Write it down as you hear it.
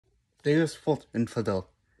Deus Vult Infidel.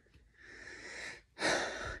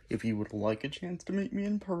 If you would like a chance to meet me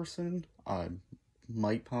in person, I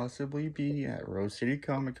might possibly be at Rose City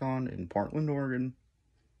Comic Con in Portland, Oregon.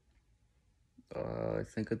 I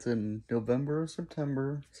think it's in November or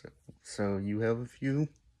September, so you have a few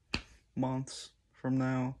months from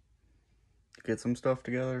now to get some stuff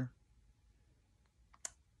together.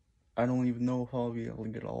 I don't even know if I'll be able to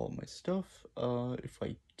get all of my stuff. If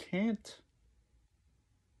I can't,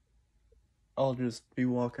 I'll just be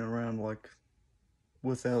walking around like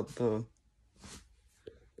without the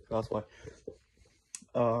cosplay.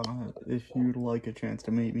 If you'd like a chance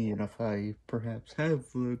to meet me, and if I perhaps have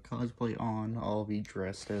the cosplay on, I'll be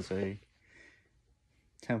dressed as a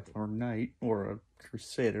Templar Knight or a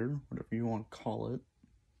Crusader, whatever you want to call it.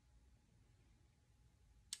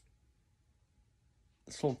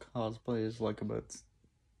 This whole cosplay is like about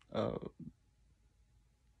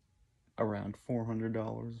around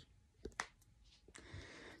 $400.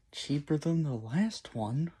 Cheaper than the last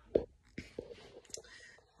one,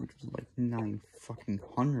 which was like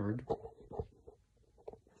 $900.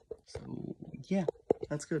 So yeah,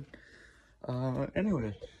 that's good.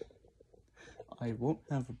 Anyway, I won't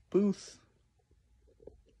have a booth.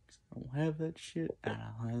 I don't have that shit. I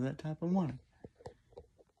don't have that type of money.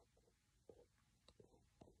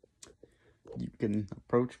 You can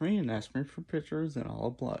approach me and ask me for pictures, and I'll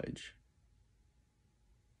oblige.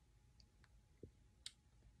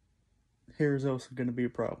 Here's also going to be a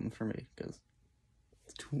problem for me because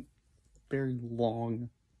it's too very long.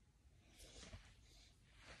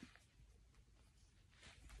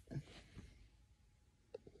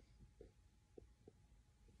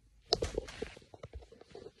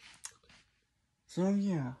 So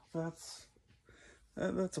yeah, that's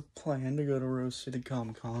a plan to go to Rose City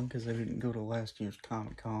Comic Con because I didn't go to last year's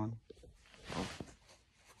Comic Con.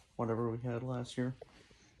 Whatever we had last year.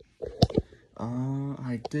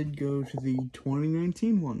 I did go to the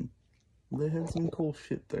 2019 one. They had some cool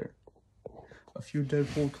shit there. A few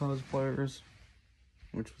Deadpool cosplayers,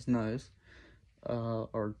 which was nice.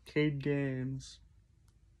 Arcade games,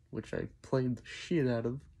 which I played the shit out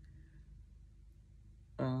of.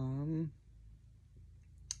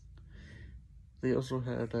 They also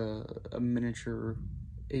had a miniature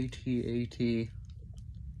AT-AT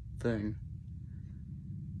thing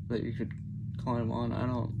that you could climb on.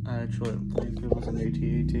 I actually don't think it was an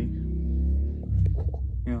AT-AT.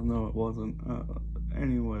 Yeah, no, it wasn't.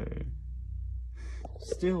 Anyway.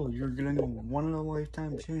 Still, you're getting a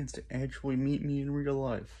one-in-a-lifetime chance to actually meet me in real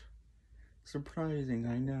life. Surprising,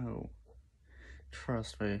 I know.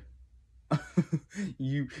 Trust me.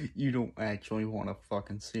 You don't actually want to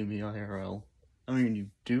fucking see me IRL. I mean, you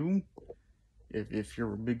do, if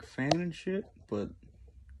you're a big fan and shit, but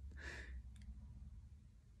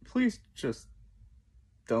please just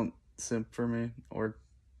don't simp for me or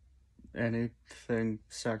anything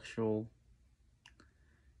sexual,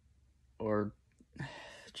 or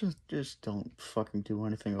just don't fucking do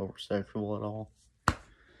anything over sexual at all.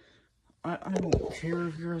 I don't care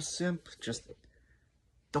if you're a simp, just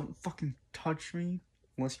don't fucking touch me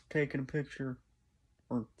unless you're taking a picture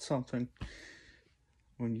or something.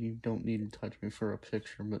 When you don't need to touch me for a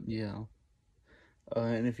picture, but yeah.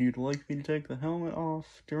 And if you'd like me to take the helmet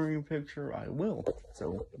off during a picture, I will.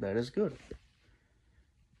 So that is good.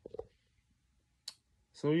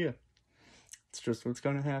 So yeah, it's just what's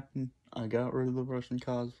gonna happen. I got rid of the Russian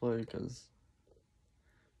cosplay because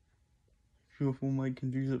people might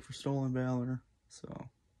confuse it for Stolen Valor. So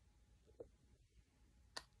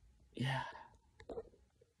yeah.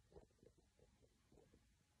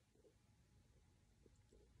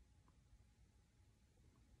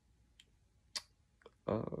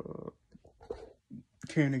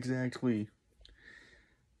 Can't exactly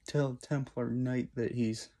tell Templar Knight that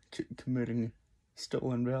he's committing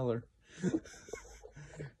Stolen Valor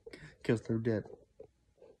because they're dead.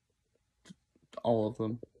 All of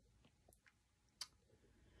them.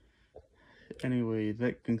 Anyway,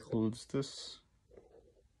 that concludes this.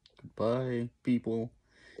 Goodbye, people.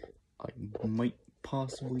 I might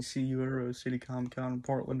possibly see you at Rose City Comic Con in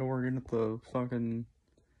Portland, Oregon at the fucking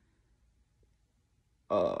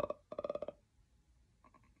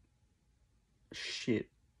shit.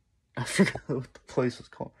 I forgot what the place was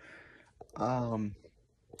called.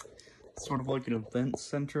 Sort of like an event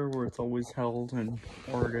center where it's always held in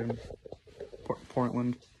Oregon,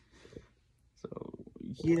 Portland. So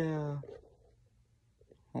yeah.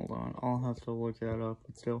 Hold on, I'll have to look that up.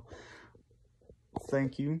 But still,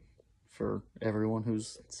 thank you for everyone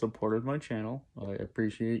who's supported my channel. I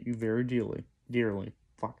appreciate you very dearly.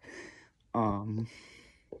 Fuck.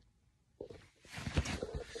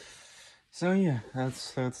 So yeah,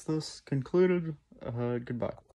 that's this concluded. Goodbye.